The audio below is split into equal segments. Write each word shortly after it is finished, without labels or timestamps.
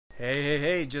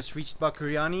Hey, just reached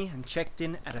Bakuriani and checked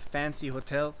in at a fancy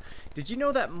hotel. Did you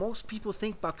know that most people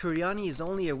think Bakuriani is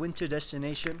only a winter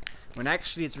destination when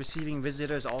actually it's receiving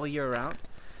visitors all year round?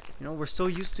 You know, we're so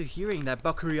used to hearing that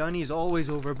Bakuriani is always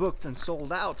overbooked and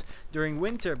sold out during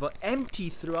winter but empty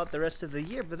throughout the rest of the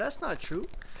year, but that's not true.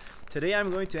 Today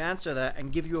I'm going to answer that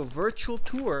and give you a virtual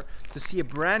tour to see a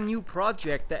brand new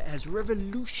project that has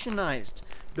revolutionized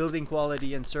building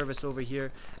quality and service over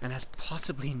here and has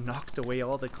possibly knocked away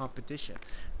all the competition.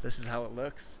 This is how it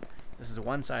looks. This is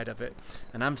one side of it.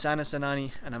 And I'm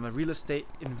sanan-sanani, and I'm a real estate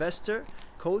investor,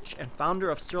 coach, and founder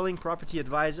of Sterling Property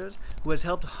Advisors, who has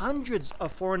helped hundreds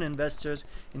of foreign investors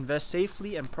invest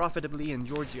safely and profitably in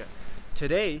Georgia.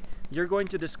 Today, you're going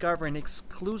to discover an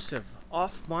exclusive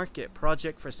off-market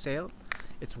project for sale.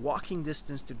 It's walking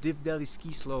distance to Didveli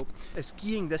ski slope, a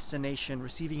skiing destination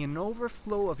receiving an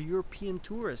overflow of European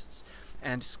tourists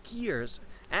and skiers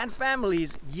and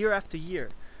families year after year.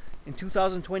 In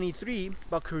 2023,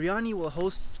 Bakuriani will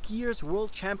host Skiers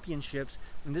World Championships,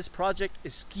 and this project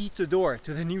is ski to door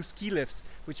to the new ski lifts,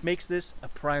 which makes this a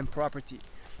prime property.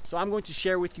 So I'm going to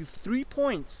share with you 3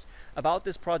 points about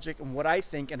this project and what I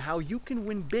think and how you can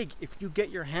win big if you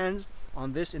get your hands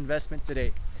on this investment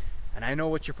today. And I know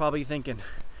what you're probably thinking.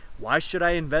 Why should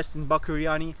I invest in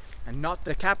Bakuriani and not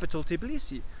the capital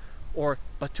Tbilisi or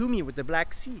Batumi with the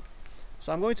Black Sea?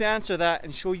 So I'm going to answer that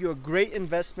and show you a great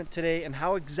investment today and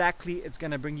how exactly it's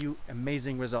going to bring you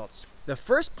amazing results. The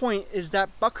first point is that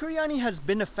Bakuriani has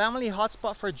been a family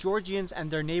hotspot for Georgians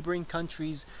and their neighboring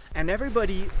countries, and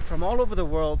everybody from all over the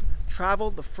world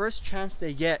travel the first chance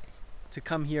they get to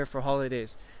come here for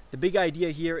holidays. The big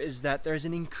idea here is that there's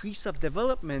an increase of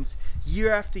developments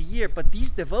year after year, but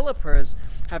these developers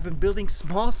have been building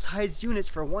small size units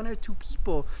for 1 or 2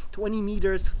 people, 20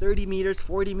 meters, 30 meters,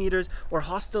 40 meters, or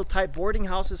hostel type boarding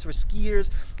houses for skiers,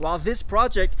 while this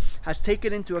project has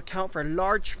taken into account for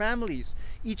large families.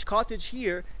 Each cottage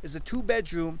here is a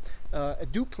 2-bedroom, a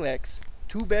duplex,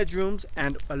 2 bedrooms,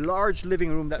 and a large living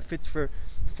room that fits for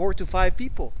 4 to 5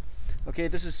 people. Okay,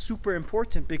 this is super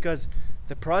important because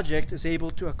the project is able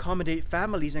to accommodate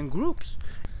families and groups.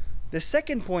 The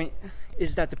second point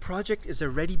is that the project is a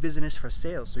ready business for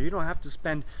sales, so you don't have to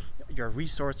spend your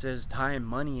resources, time,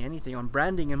 money, anything on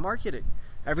branding and marketing.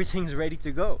 Everything's ready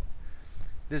to go.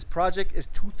 This project is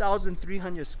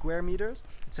 2,300 square meters.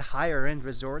 It's a higher end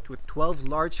resort with 12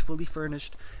 large fully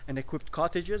furnished and equipped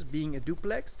cottages, being a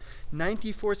duplex,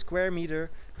 94 square meter.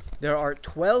 There are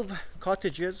 12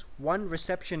 cottages, 1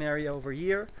 reception area over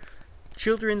here,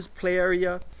 children's play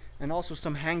area, and also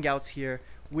some hangouts here,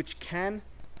 which can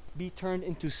be turned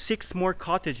into 6 more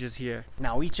cottages here.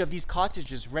 Now each of these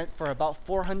cottages rent for about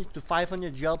 400 to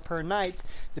 500 gel per night,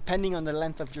 depending on the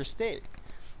length of your stay.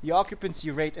 The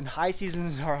occupancy rate in high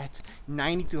seasons are at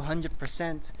 90 to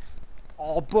 100%,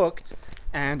 all booked,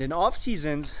 and in off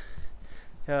seasons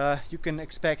you can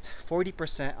expect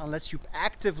 40% unless you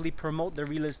actively promote the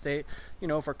real estate, you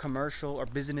know, for commercial or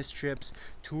business trips,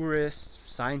 tourists,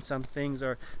 sign some things,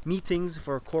 or meetings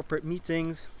for corporate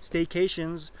meetings,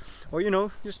 staycations, or, you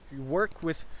know, just work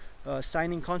with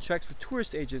signing contracts with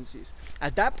tourist agencies.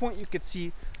 At that point you could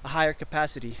see a higher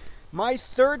capacity. My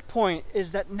third point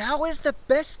is that now is the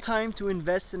best time to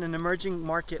invest in an emerging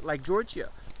market like Georgia.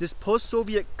 This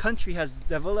post-Soviet country has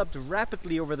developed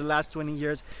rapidly over the last 20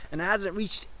 years and hasn't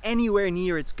reached anywhere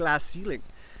near its glass ceiling.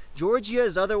 Georgia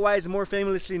is otherwise more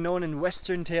famously known in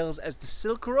Western tales as the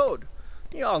Silk Road.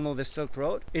 You all know the Silk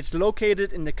Road. It's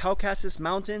located in the Caucasus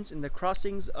Mountains in the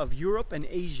crossings of Europe and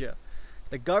Asia.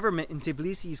 The government in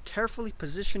Tbilisi is carefully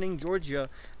positioning Georgia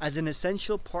as an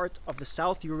essential part of the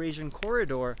South Eurasian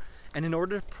corridor, and in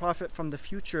order to profit from the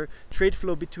future trade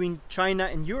flow between China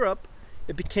and Europe,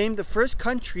 it became the first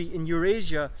country in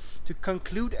Eurasia to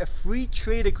conclude a free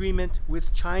trade agreement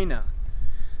with China.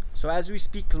 So as we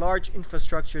speak, large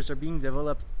infrastructures are being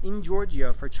developed in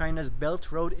Georgia for China's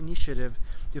Belt Road initiative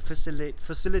to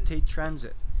facilitate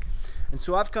transit. And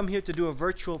so I've come here to do a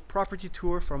virtual property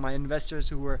tour for my investors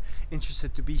who were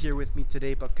interested to be here with me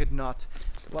today but could not.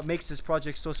 What makes this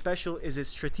project so special is its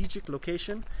strategic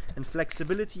location and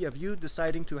flexibility of you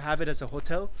deciding to have it as a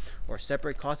hotel or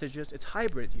separate cottages. It's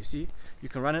hybrid, you see. You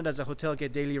can run it as a hotel,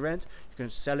 get daily rent. You can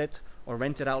sell it or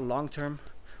rent it out long term,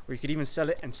 or you could even sell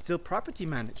it and still property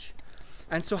manage.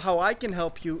 And so how I can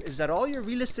help you is that all your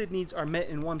real estate needs are met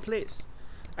in one place.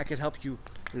 I could help you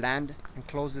land and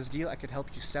close this deal. I could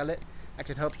help you sell it. I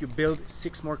could help you build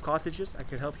 6 more cottages. I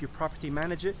could help you property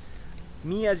manage it.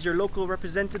 Me as your local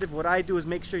representative, what I do is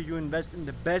make sure you invest in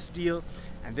the best deal,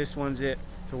 and this one's it.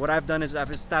 So what I've done is I've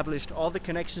established all the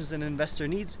connections an investor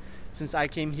needs since I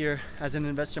came here as an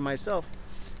investor myself.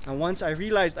 And once I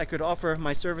realized I could offer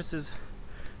my services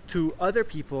to other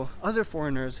people, other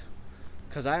foreigners,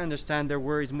 because I understand their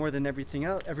worries more than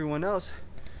everyone else.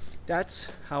 That's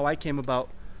how I came about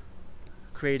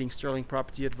creating Sterling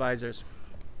Property Advisors.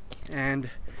 And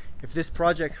if this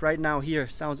project right now here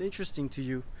sounds interesting to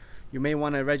you, you may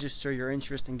want to register your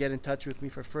interest and get in touch with me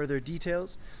for further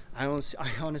details. I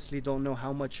honestly don't know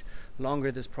how much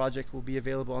longer this project will be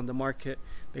available on the market,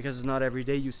 because it's not every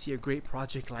day you see a great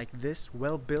project like this,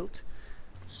 well built.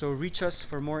 So reach us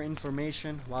for more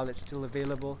information while it's still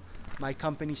available. My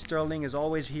company Sterling is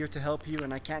always here to help you,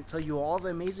 and I can't tell you all the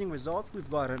amazing results we've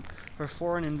gotten for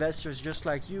foreign investors just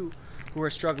like you who are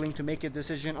struggling to make a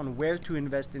decision on where to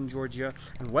invest in Georgia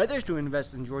and whether to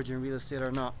invest in Georgian real estate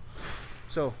or not.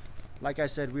 So, like I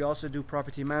said, we also do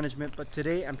property management, but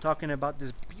today I'm talking about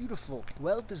this beautiful,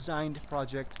 well-designed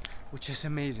project, which is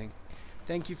amazing.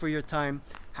 Thank you for your time.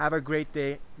 Have a great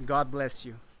day. God bless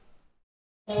you.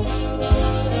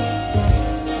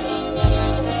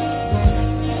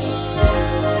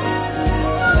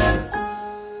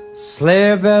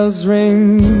 Sleigh bells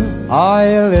ring, are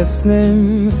you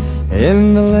listening?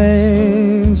 In the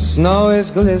lane, snow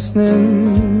is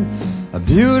glistening. A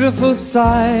beautiful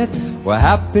sight, we're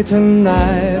happy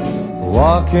tonight,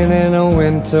 walking in a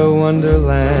winter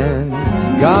wonderland.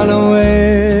 Gone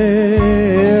away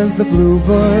is the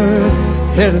bluebird,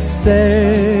 here to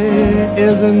stay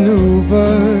is a new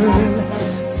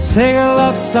bird. Sing a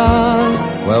love song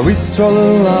while we stroll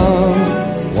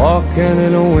along, walking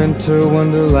in a winter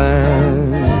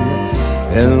wonderland.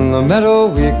 In the meadow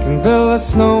we can build a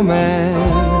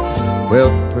snowman,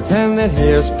 we'll pretend that he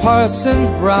is Parson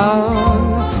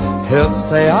Brown. He'll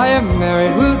say I am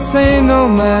married, we'll say no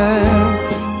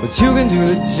man, but you can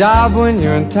do the job when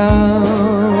you're in town.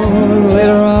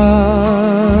 Later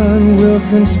on we'll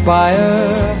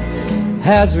conspire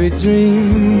as we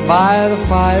dream by the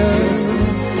fire,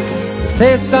 to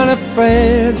face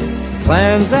unafraid the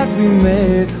plans that we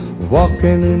made,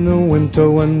 walking in a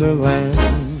winter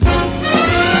wonderland.